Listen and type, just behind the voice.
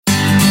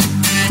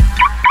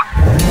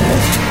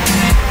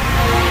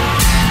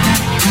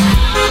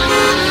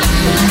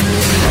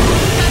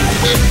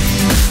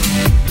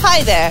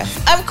Hi there,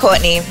 I'm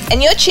Courtney,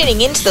 and you're tuning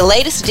in to the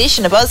latest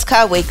edition of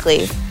Ozcar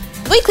Weekly,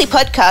 the weekly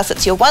podcast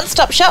that's your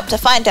one-stop shop to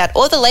find out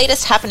all the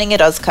latest happening at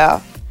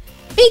Ozcar.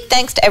 Big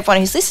thanks to everyone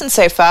who's listened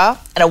so far,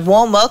 and a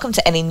warm welcome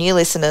to any new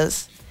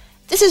listeners.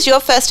 If this is your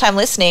first time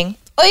listening,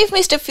 or you've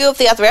missed a few of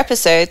the other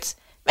episodes,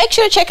 make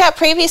sure to check out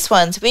previous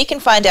ones where you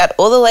can find out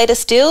all the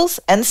latest deals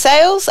and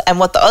sales and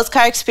what the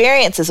Ozcar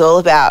experience is all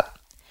about.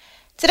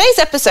 Today's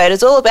episode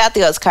is all about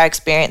the Ozcar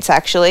experience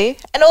actually,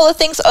 and all the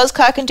things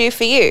Ozcar can do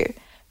for you,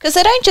 because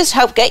they don't just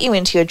help get you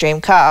into your dream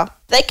car,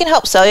 they can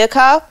help sell your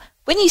car,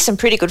 win you some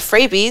pretty good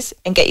freebies,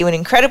 and get you in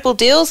incredible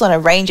deals on a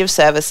range of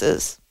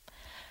services.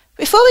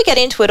 Before we get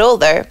into it all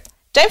though,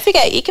 don't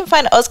forget you can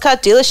find Ozcar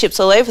dealerships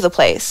all over the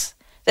place.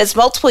 There's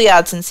multiple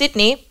yards in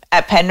Sydney,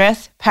 at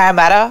Penrith,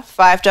 Parramatta,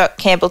 Five Dock,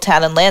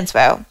 Campbelltown and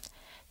Landsvale.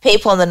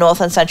 People on the North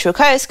and Central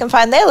Coast can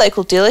find their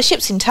local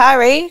dealerships in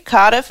Taree,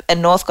 Cardiff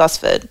and North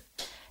Gosford.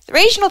 The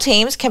regional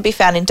teams can be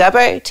found in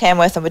Dubbo,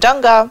 Tamworth and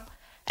Wodonga,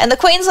 and the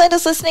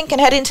Queenslanders listening can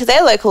head into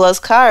their local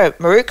Ozcar at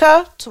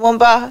Moorooka,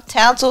 Toowoomba,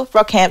 Townsville,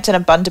 Rockhampton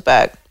and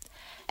Bundaberg.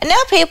 And now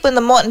people in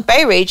the Moreton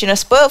Bay region are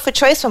spoiled for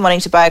choice when wanting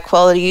to buy a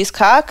quality used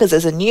car because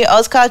there's a new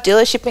Ozcar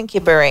dealership in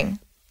Kibbering.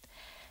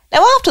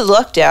 Now after the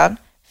lockdown,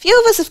 few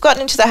of us have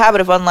gotten into the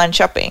habit of online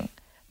shopping.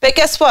 But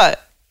guess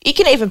what? You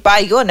can even buy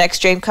your next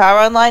dream car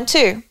online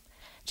too.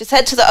 Just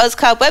head to the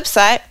Ozcar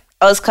website,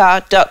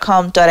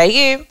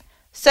 ozcar.com.au,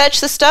 search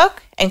the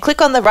stock and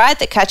click on the ride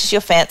that catches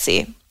your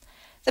fancy.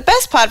 The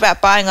best part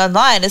about buying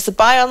online is the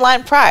buy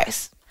online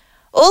price.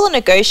 All the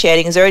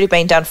negotiating has already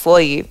been done for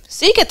you,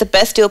 so you get the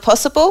best deal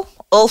possible,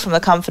 all from the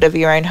comfort of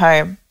your own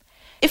home.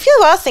 If you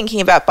are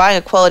thinking about buying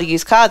a quality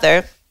used car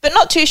though, but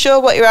not too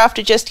sure what you're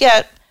after just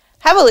yet,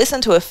 have a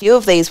listen to a few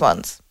of these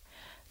ones.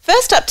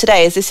 First up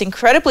today is this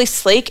incredibly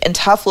sleek and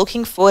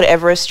tough-looking Ford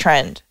Everest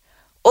Trend.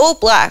 All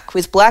black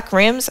with black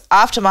rims,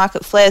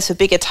 aftermarket flares for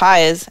bigger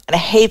tyres, and a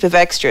heap of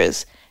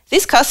extras.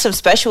 This custom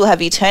special will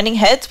have you turning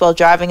heads while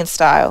driving in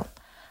style.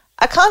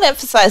 I can't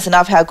emphasise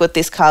enough how good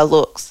this car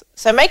looks,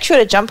 so make sure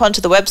to jump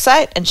onto the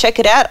website and check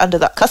it out under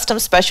the Custom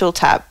Special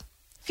tab.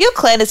 If your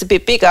clan is a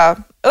bit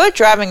bigger, or are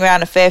driving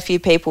around a fair few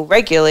people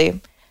regularly,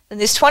 then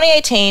this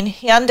 2018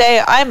 Hyundai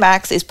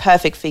iMAX is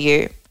perfect for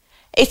you.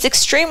 It's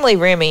extremely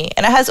roomy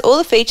and it has all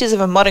the features of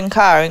a modern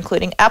car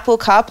including Apple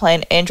CarPlay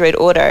and Android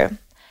Auto.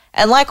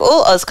 And like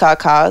all Ozcar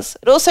cars,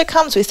 it also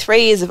comes with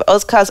 3 years of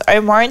Ozcar's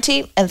own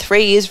warranty and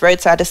 3 years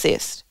roadside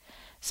assist.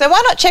 So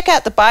why not check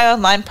out the buy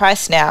online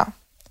price now?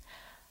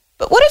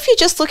 But what if you're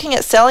just looking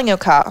at selling your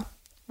car?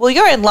 Well,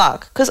 you're in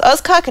luck, because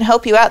Ozcar can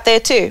help you out there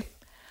too.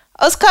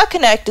 Ozcar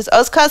Connect is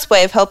Ozcar's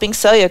way of helping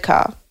sell your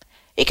car.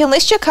 You can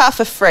list your car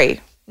for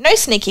free, no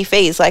sneaky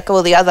fees like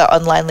all the other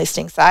online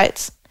listing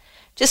sites.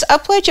 Just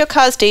upload your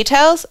car's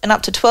details and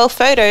up to 12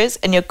 photos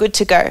and you're good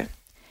to go.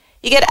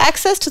 You get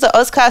access to the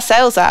Ozcar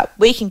sales app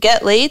where you can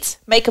get leads,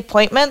 make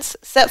appointments,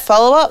 set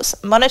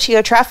follow-ups, monitor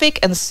your traffic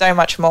and so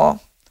much more.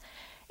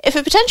 If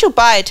a potential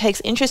buyer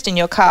takes interest in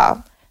your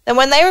car, then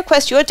when they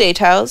request your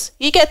details,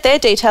 you get their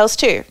details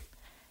too.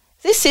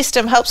 This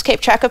system helps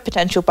keep track of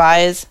potential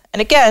buyers and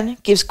again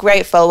gives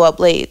great follow-up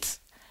leads.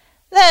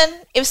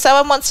 Then, if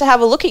someone wants to have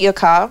a look at your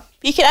car,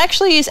 you can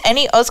actually use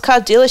any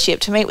Ozcar dealership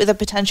to meet with a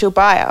potential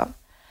buyer.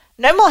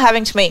 No more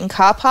having to meet in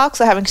car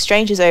parks or having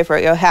strangers over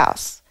at your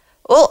house.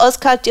 All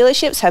Ozcar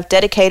dealerships have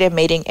dedicated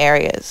meeting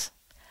areas.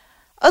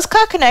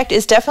 Ozcar Connect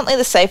is definitely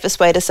the safest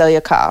way to sell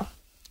your car.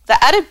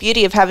 The added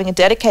beauty of having a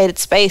dedicated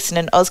space in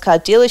an Ozcar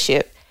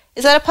dealership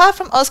is that apart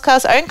from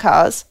Ozcar's own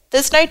cars,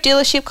 there's no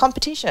dealership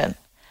competition.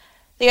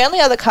 The only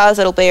other cars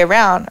that'll be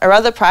around are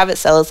other private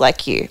sellers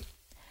like you.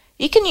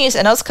 You can use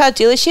an Ozcar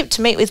dealership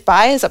to meet with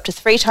buyers up to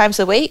 3 times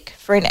a week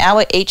for an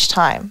hour each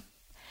time.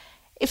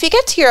 If you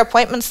get to your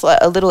appointment slot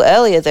a little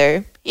earlier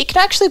though, you can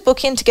actually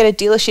book in to get a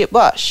dealership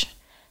wash.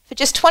 For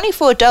just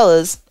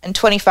 $24 and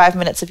 25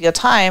 minutes of your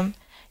time,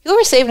 you'll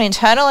receive an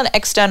internal and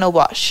external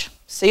wash,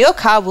 so your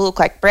car will look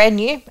like brand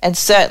new and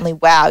certainly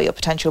wow your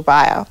potential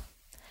buyer.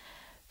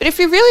 But if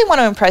you really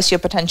want to impress your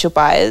potential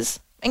buyers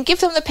and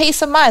give them the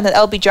peace of mind that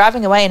they'll be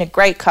driving away in a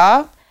great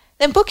car,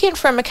 then book in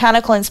for a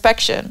mechanical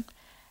inspection.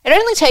 It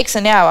only takes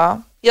an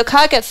hour, your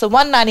car gets the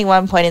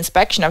 191-point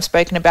inspection I've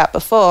spoken about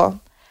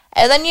before,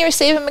 and then you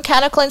receive a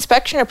mechanical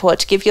inspection report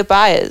to give your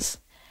buyers.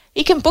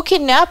 You can book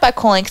in now by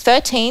calling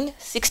 13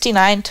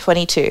 69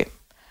 22.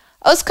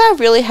 Ozcar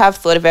really have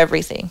thought of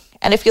everything,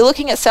 and if you're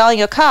looking at selling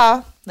your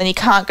car, then you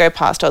can't go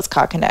past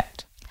Ozcar Connect.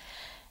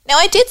 Now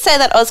I did say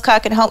that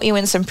Ozcar can help you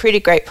win some pretty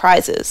great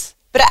prizes,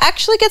 but it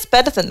actually gets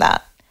better than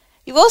that.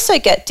 You also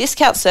get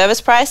discount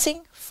service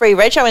pricing, free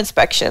rego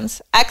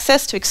inspections,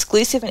 access to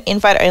exclusive and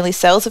invite-only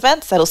sales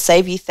events that'll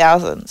save you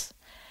thousands.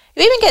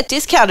 You even get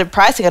discounted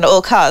pricing on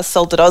all cars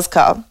sold at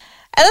Ozcar. And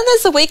then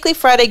there's the weekly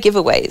Friday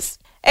giveaways.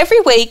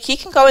 Every week you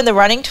can go in the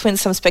running to win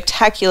some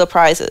spectacular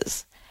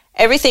prizes.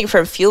 Everything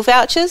from fuel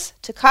vouchers,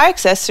 to car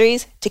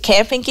accessories, to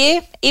camping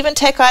gear, even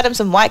tech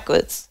items and white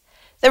goods.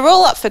 They're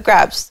all up for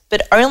grabs,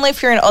 but only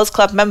if you're an Oz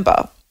Club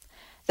member.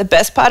 The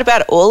best part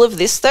about all of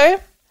this though?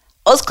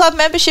 Oz Club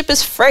membership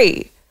is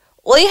free.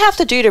 All you have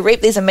to do to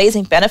reap these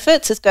amazing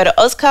benefits is go to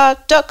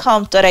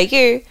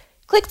ozcar.com.au,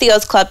 Click the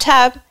Oz Club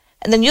tab,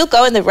 and then you'll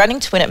go in the running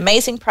to win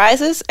amazing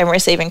prizes and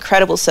receive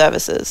incredible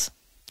services.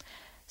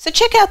 So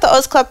check out the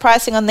Oz Club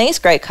pricing on these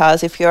great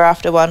cars if you're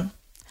after one.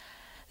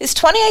 This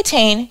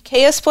 2018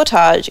 Kia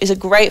Sportage is a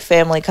great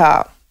family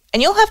car,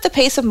 and you'll have the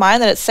peace of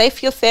mind that it's safe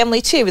for your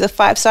family too with a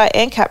 5-star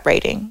NCAP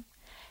rating.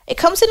 It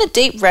comes in a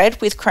deep red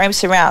with chrome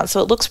surround,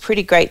 so it looks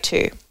pretty great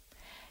too.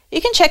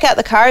 You can check out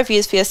the car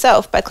reviews for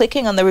yourself by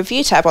clicking on the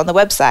review tab on the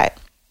website.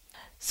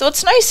 So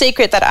it's no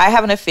secret that I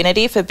have an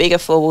affinity for bigger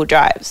four-wheel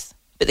drives,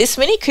 but this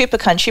Mini Cooper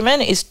Countryman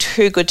is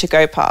too good to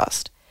go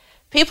past.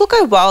 People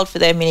go wild for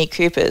their Mini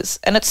Coopers,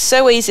 and it's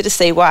so easy to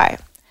see why.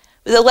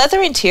 With a leather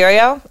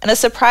interior and a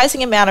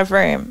surprising amount of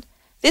room,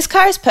 this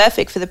car is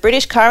perfect for the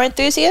British car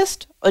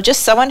enthusiast or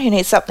just someone who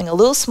needs something a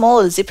little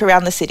smaller to zip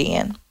around the city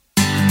in.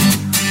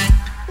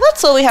 Well,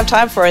 that's all we have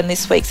time for in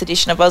this week's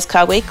edition of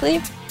Ozcar Weekly.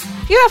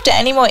 If you're after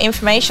any more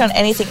information on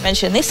anything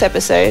mentioned in this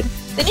episode,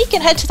 then you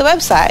can head to the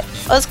website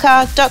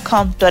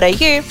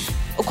ozcar.com.au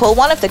or call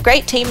one of the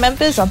great team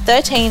members on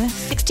 13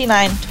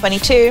 69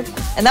 22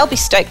 and they'll be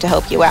stoked to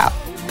help you out.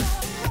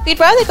 If you'd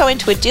rather go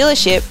into a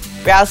dealership,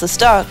 browse the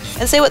stock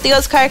and see what the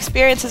Ozcar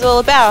experience is all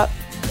about,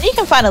 then you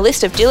can find a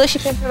list of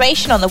dealership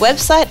information on the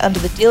website under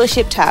the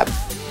dealership tab.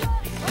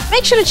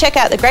 Make sure to check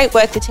out the great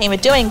work the team are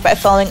doing by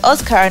following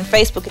Ozcar on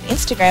Facebook and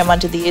Instagram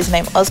under the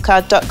username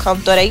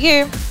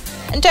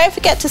ozcar.com.au, and don't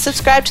forget to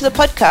subscribe to the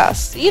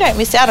podcast so you don't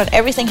miss out on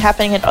everything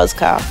happening at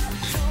Ozcar.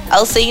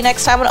 I'll see you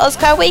next time on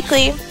Ozcar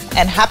Weekly,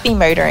 and happy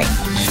motoring.